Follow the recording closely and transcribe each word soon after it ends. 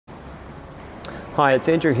Hi, it's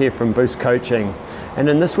Andrew here from Boost Coaching, and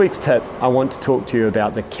in this week's tip I want to talk to you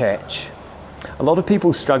about the catch. A lot of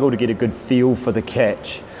people struggle to get a good feel for the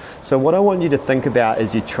catch, so what I want you to think about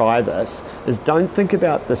as you try this is don't think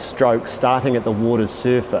about the stroke starting at the water's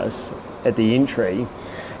surface at the entry,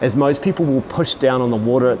 as most people will push down on the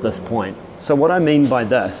water at this point. So what I mean by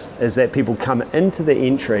this is that people come into the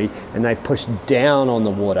entry and they push down on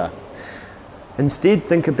the water. Instead,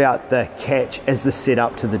 think about the catch as the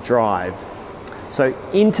setup to the drive. So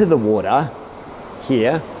enter the water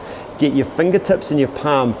here, get your fingertips and your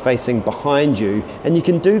palm facing behind you, and you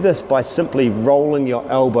can do this by simply rolling your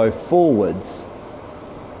elbow forwards.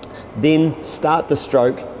 Then start the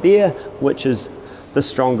stroke there, which is the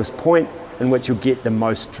strongest point in which you'll get the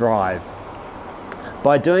most drive.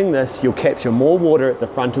 By doing this, you'll capture more water at the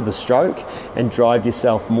front of the stroke and drive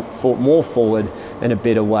yourself more forward in a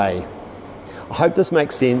better way. I hope this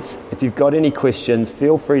makes sense. If you've got any questions,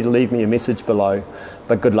 feel free to leave me a message below,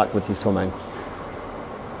 but good luck with your swimming.